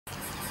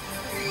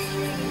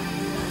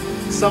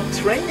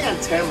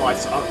Subterranean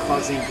termites are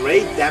causing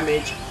great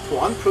damage to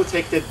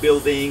unprotected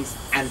buildings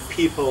and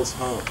people's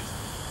homes.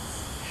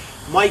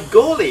 My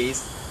goal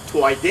is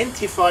to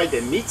identify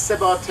the myths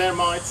about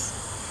termites,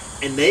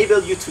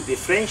 enable you to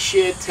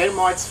differentiate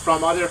termites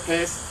from other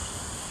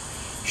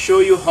pests, show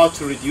you how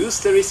to reduce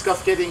the risk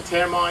of getting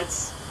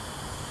termites,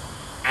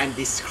 and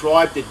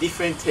describe the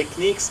different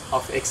techniques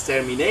of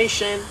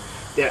extermination,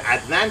 their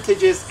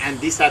advantages and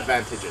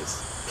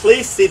disadvantages.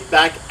 Please sit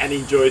back and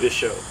enjoy the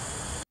show.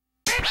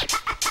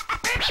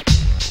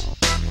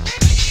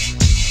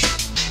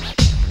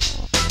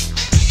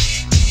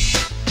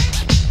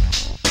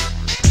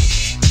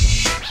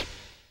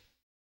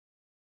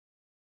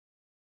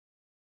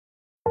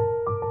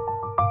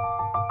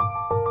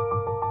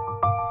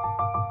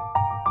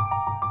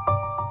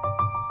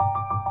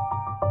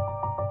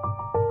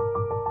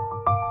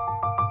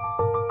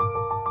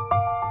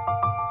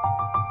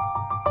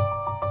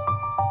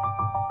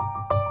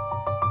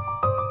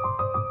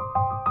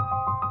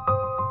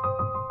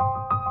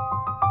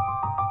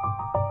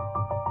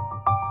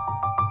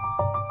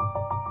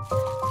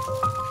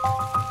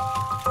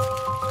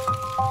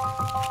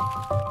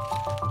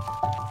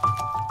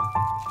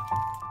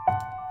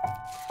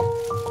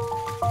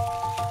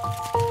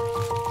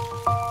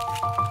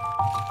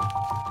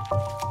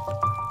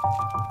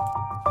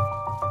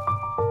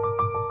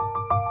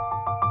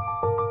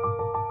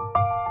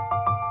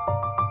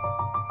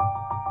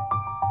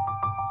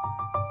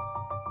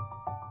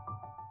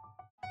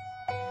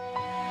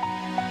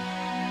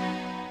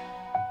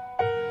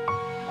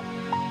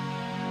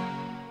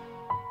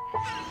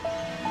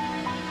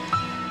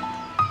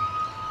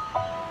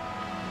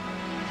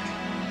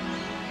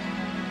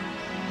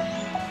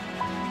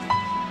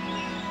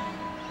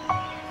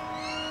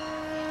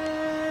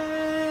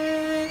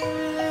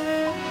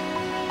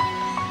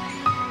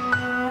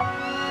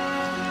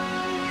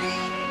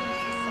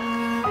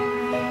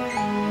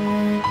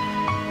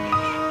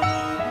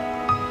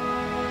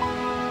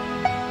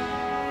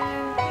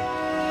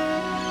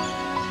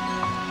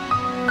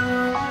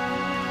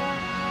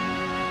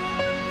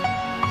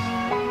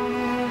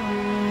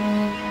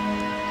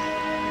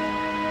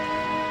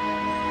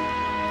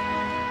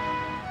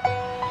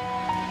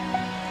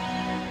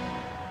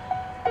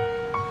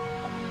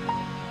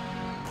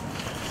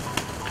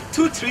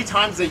 Two, 3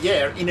 times a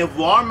year, in the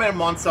warmer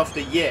months of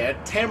the year,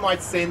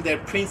 termites send their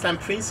prince and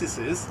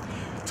princesses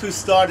to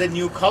start a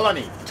new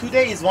colony.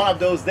 Today is one of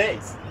those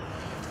days.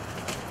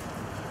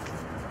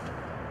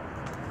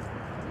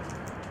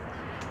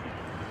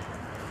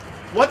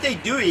 What they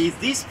do is,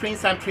 these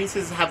prince and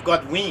princesses have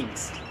got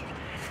wings.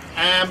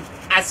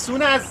 As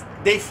soon as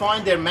they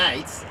find their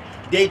mates,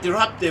 they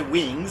drop their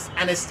wings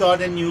and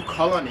start a new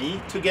colony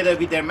together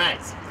with their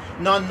mates.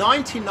 Now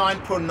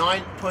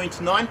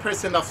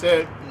 99.9% of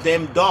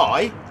them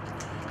die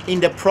in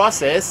the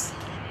process,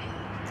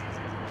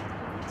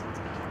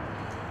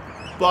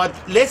 but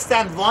less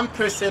than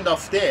 1%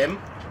 of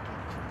them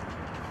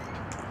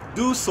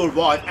do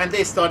survive and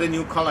they start a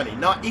new colony.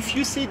 Now if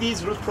you see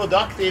these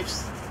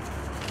reproductives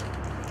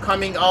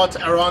coming out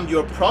around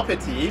your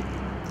property,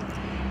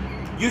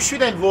 you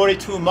shouldn't worry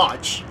too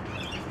much,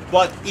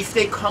 but if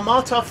they come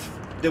out of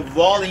the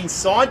wall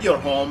inside your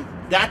home,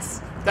 that's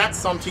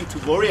something to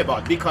worry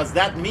about, because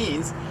that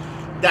means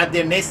that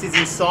their nest is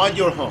inside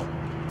your home.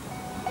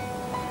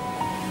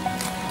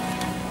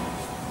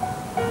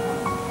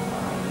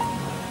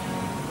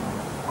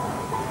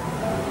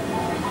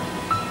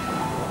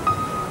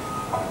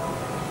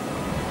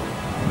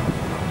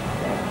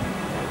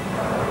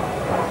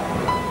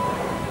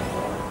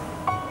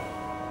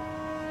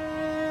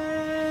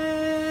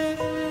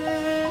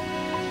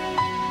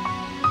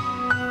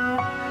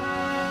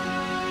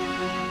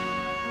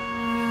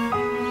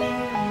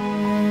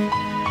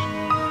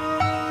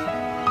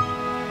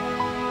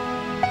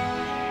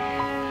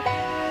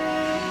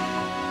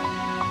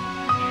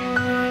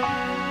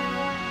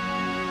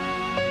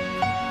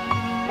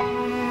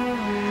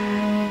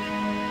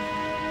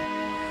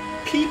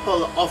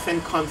 People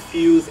often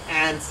confuse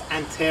ants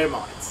and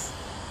termites.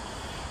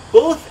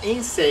 Both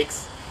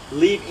insects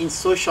live in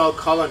social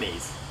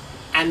colonies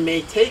and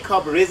may take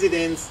up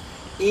residence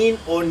in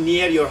or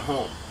near your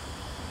home.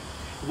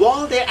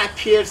 While they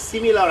appear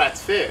similar at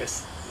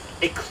first,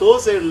 a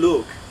closer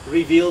look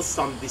reveals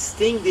some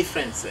distinct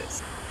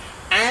differences.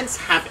 Ants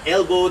have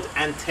elbowed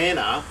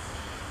antennae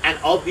and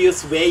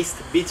obvious waist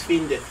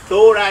between the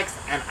thorax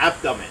and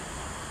abdomen.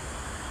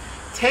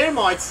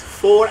 Termites'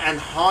 fore and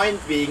hind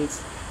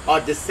wings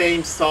are the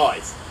same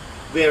size,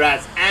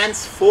 whereas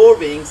ants'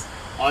 forewings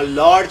are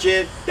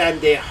larger than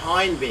their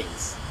hind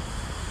wings.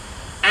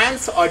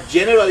 Ants are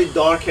generally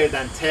darker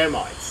than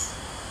termites.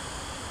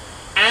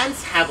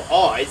 Ants have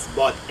eyes,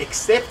 but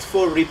except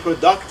for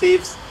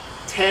reproductives,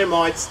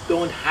 termites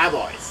don't have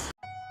eyes.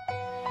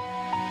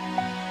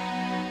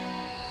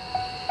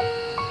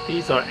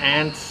 These are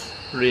ants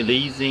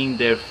releasing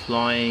their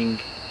flying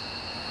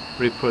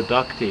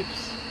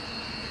reproductives.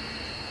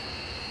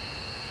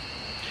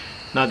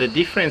 Now the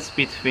difference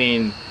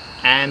between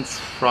ants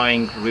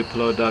frying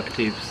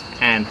reproductives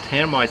and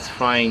termites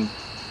frying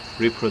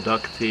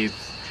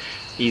reproductives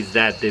is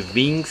that the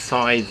wing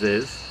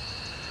sizes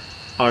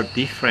are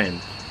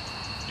different.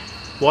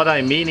 What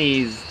I mean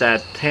is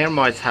that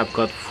termites have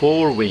got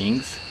 4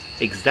 wings,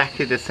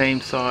 exactly the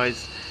same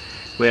size,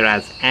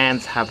 whereas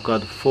ants have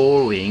got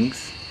 4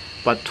 wings,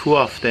 but 2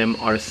 of them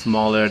are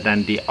smaller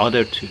than the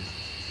other 2.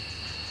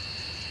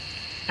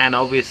 And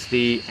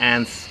obviously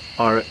ants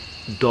are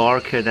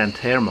darker than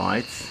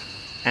termites,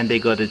 and they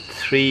got a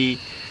 3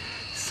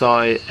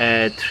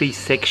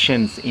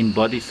 sections in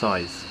body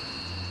size.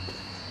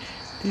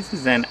 This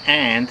is an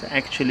ant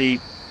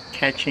actually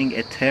catching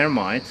a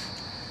termite.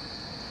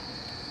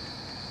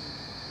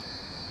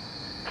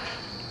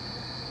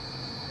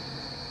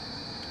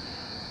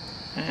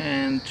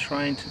 And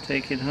trying to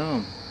take it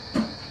home.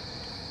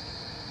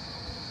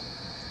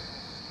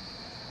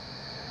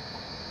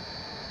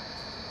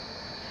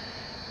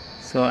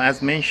 So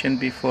as mentioned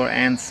before,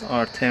 ants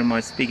are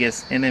termites'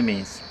 biggest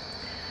enemies.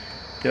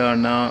 They are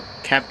now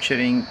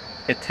capturing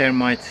a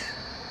termite,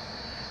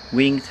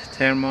 winged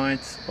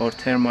termites or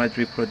termite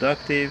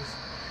reproductives,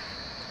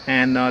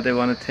 and now they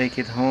want to take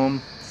it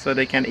home so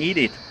they can eat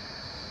it.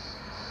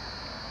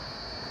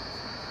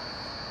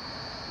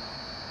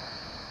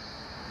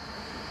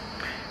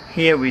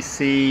 Here we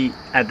see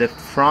at the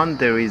front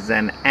there is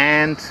an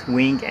ant,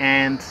 wing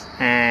ant,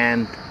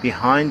 and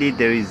behind it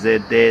there is a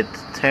dead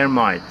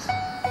termite.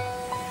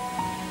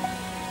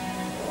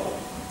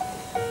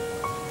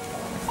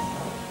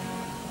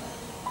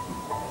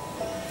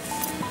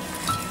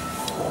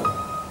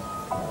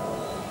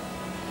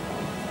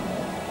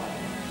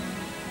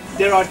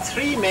 There are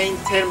 3 main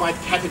termite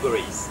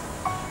categories: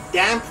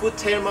 damp wood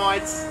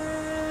termites,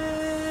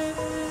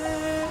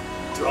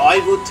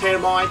 dry wood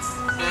termites,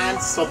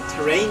 and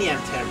subterranean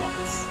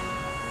termites.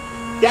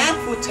 Damp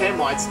wood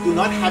termites do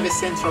not have a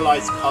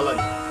centralized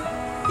colony.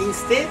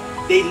 Instead,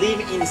 they live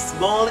in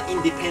small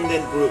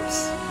independent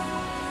groups.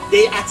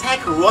 They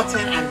attack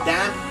rotten and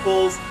damp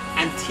poles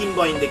and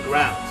timber in the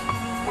ground.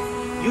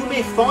 You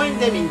may find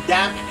them in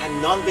damp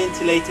and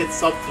non-ventilated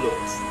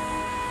subfloors.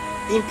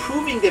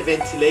 Improving the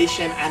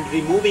ventilation and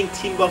removing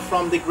timber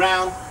from the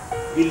ground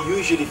will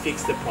usually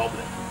fix the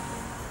problem.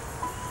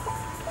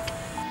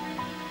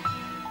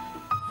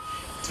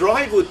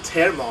 Drywood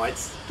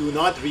termites do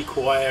not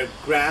require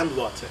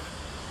groundwater.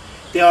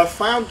 They are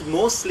found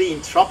mostly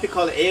in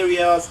tropical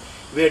areas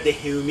where the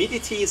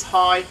humidity is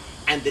high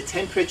and the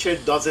temperature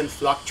doesn't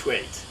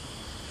fluctuate.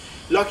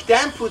 Like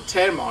dampwood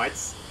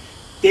termites,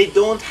 they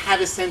don't have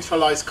a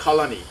centralized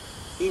colony.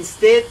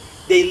 Instead,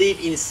 they live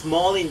in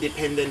small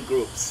independent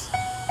groups.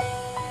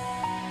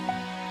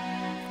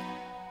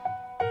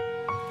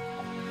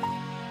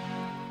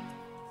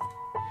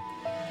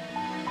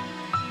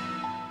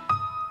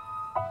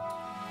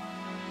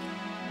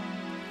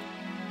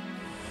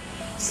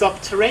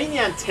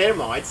 Subterranean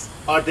termites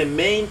are the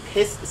main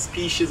pest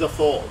species of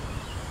all.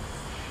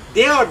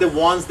 They are the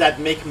ones that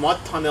make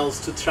mud tunnels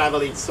to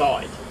travel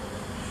inside.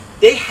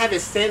 They have a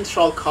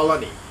central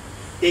colony.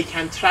 They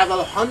can travel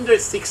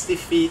 160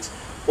 feet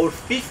or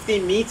 50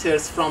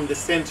 meters from the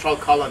central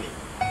colony.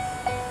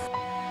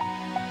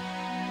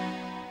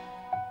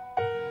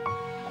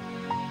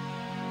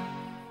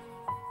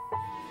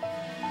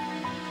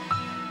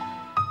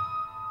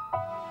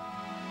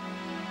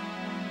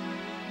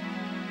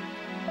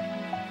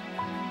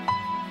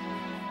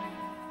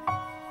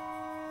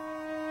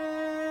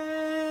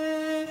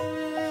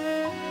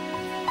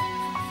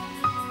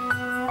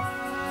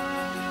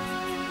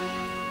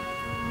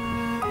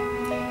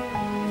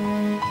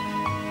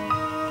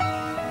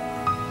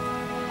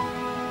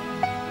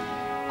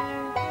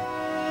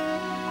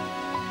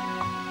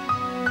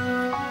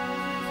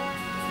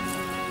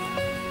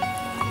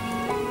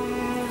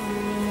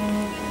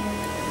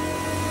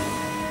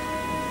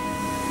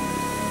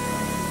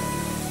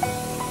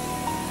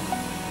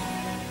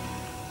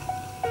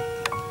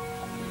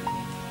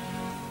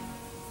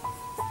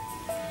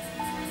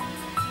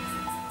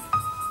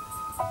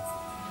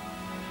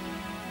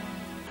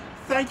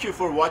 Thank you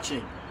for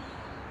watching.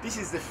 This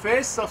is the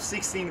first of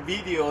 16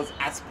 videos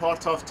as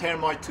part of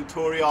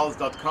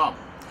termitetutorials.com,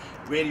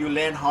 where you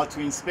learn how to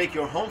inspect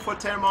your home for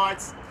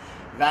termites,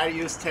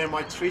 various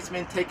termite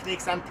treatment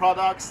techniques and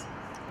products,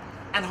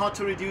 and how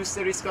to reduce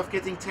the risk of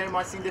getting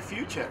termites in the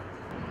future.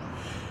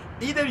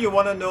 Either you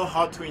want to know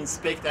how to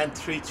inspect and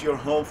treat your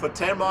home for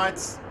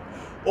termites,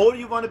 or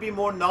you want to be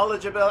more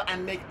knowledgeable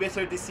and make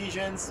better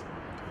decisions,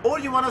 or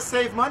you want to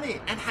save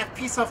money and have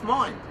peace of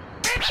mind.